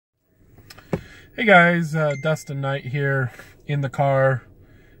Hey guys, Dustin Knight here in the car,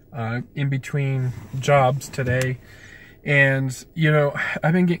 in between jobs today. And,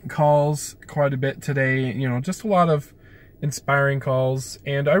 I've been getting calls quite a bit today, just a lot of inspiring calls.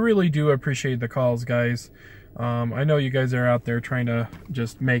 And I really do appreciate the calls, guys. I know you guys are out there trying to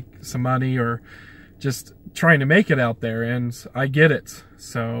just make some money or just trying to make it out there, and I get it.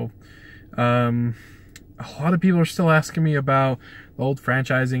 So, a lot of people are still asking me about the old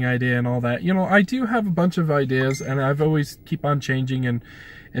franchising idea and all that. I do have a bunch of ideas, and I've always keep on changing and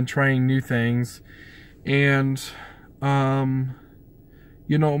trying new things. And, my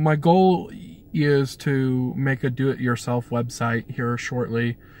goal is to make a do-it-yourself website here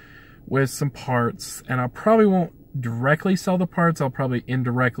shortly with some parts. And I probably won't directly sell the parts. I'll probably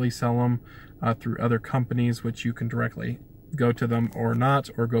indirectly sell them through other companies, which you can directly go to them or not,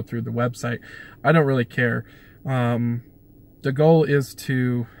 or go through the website. I don't really care. The goal is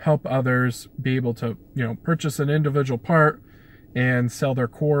to help others be able to, purchase an individual part and sell their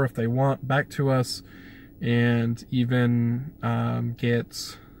core if they want back to us, and even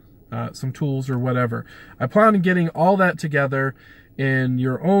get some tools or whatever. I plan on getting all that together in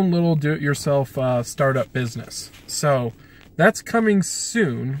your own little do-it-yourself startup business. So that's coming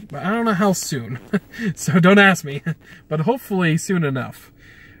soon, but I don't know how soon, so don't ask me, but hopefully soon enough.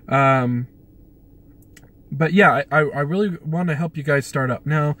 But yeah, I really want to help you guys start up.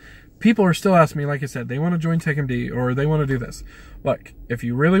 Now, people are still asking me, like I said, they want to join TWPD or they want to do this. Look, if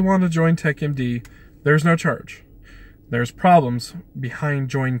you really want to join TWPD, there's no charge. There's problems behind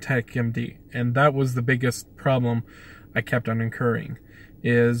join TWPD, and that was the biggest problem I kept on incurring,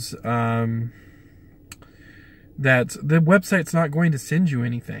 is that the website's not going to send you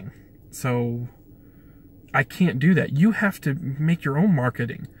anything. So I can't do that. You have to make your own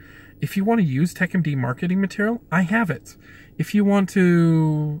marketing. If you want to use TWPD marketing material, I have it. If you want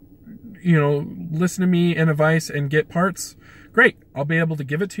to, listen to me and advice and get parts, great. I'll be able to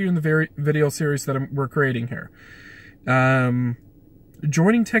give it to you in the video series that we're creating here. Joining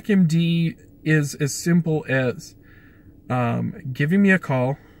TWPD is as simple as giving me a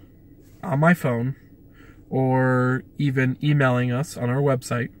call on my phone, or even emailing us on our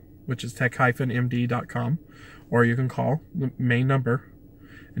website, which is tech-md.com, or you can call the main number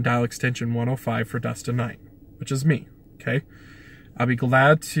and dial extension 105 for Dustin Knight, which is me, okay? I'll be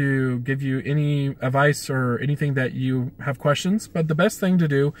glad to give you any advice or anything that you have questions, but the best thing to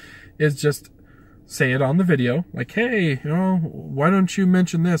do is just say it on the video, like, hey, why don't you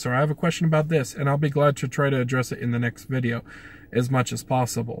mention this, or I have a question about this, and I'll be glad to try to address it in the next video as much as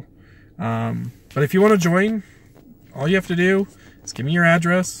possible. But if you want to join, all you have to do is give me your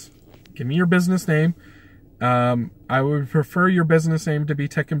address, give me your business name. I would prefer your business name to be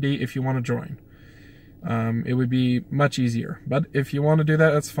TWPD if you want to join. It would be much easier. But if you want to do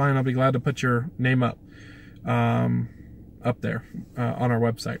that, that's fine. I'll be glad to put your name up there on our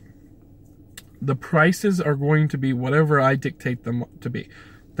website. The prices are going to be whatever I dictate them to be.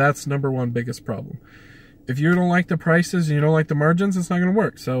 That's number one biggest problem. If you don't like the prices and you don't like the margins, it's not going to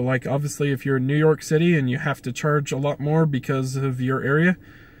work. So, like, obviously, if you're in New York City and you have to charge a lot more because of your area,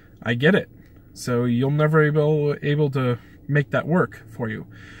 I get it. So you'll never be able to make that work for you.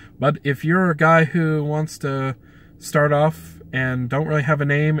 But if you're a guy who wants to start off and don't really have a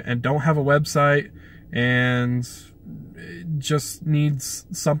name and don't have a website and just needs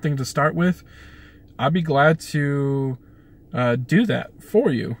something to start with, I'd be glad to do that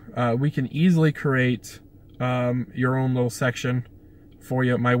for you. We can easily create your own little section for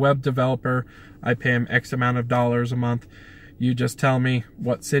you. My web developer, I pay him X amount of dollars a month. You just tell me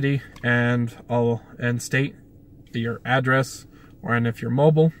what city and state, your address, and if you're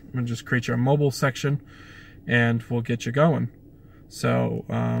mobile, we'll just create your mobile section and we'll get you going. So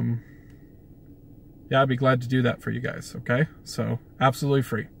yeah, I'd be glad to do that for you guys. Okay, so absolutely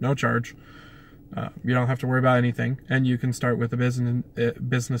free, no charge. You don't have to worry about anything, and you can start with a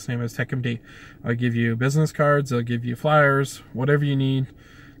business name as TWPD. I'll give you business cards, I'll give you flyers, whatever you need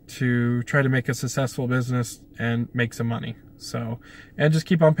to try to make a successful business and make some money. So, and just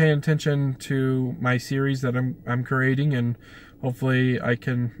keep on paying attention to my series that I'm creating, and hopefully I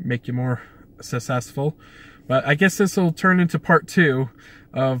can make you more successful. But I guess this will turn into part 2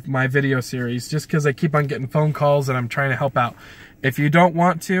 of my video series, just because I keep on getting phone calls and I'm trying to help out. If you don't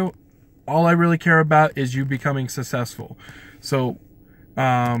want to, all I really care about is you becoming successful. So,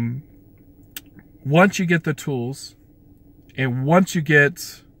 once you get the tools, and once you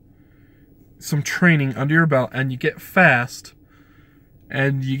get some training under your belt, and you get fast,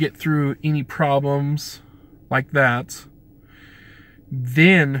 and you get through any problems like that,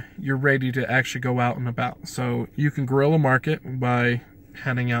 then you're ready to actually go out and about. So you can guerrilla market by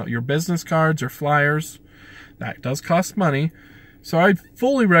handing out your business cards or flyers. That does cost money. So I'd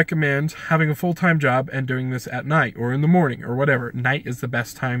fully recommend having a full-time job and doing this at night or in the morning or whatever. Night is the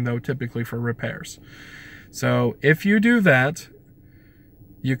best time, though, typically for repairs. So if you do that,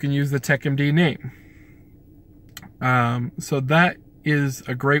 you can use the TWPD name. So that is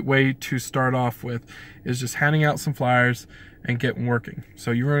a great way to start off with, is just handing out some flyers and getting working.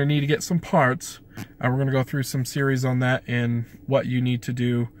 So you're going to need to get some parts. We're going to go through some series on that and what you need to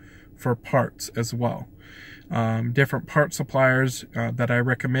do for parts as well. Different part suppliers that I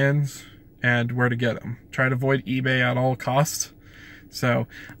recommend and where to get them. Try to avoid eBay at all costs. So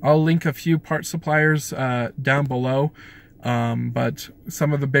I'll link a few part suppliers down below. But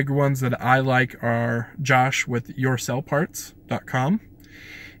some of the big ones that I like are Josh with YourSellParts.com,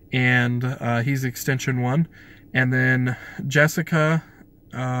 and he's extension 1, and then Jessica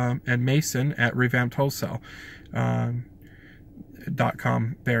and Mason at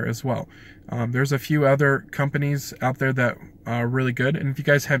RevampedWholesale.com there as well. There's a few other companies out there that are really good, and if you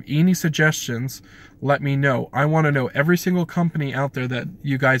guys have any suggestions, let me know. I want to know every single company out there that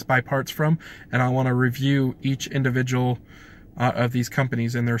you guys buy parts from, and I want to review each individual of these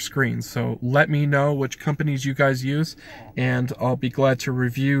companies and their screens. So let me know which companies you guys use, and I'll be glad to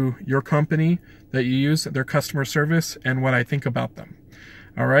review your company that you use, their customer service, and what I think about them.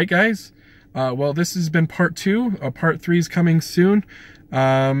 All right, guys. Well, this has been part 2. Part 3 is coming soon.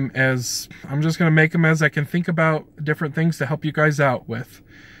 As I'm just going to make them as I can think about different things to help you guys out with.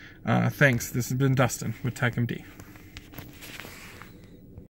 Thanks. This has been Dustin with TWPD.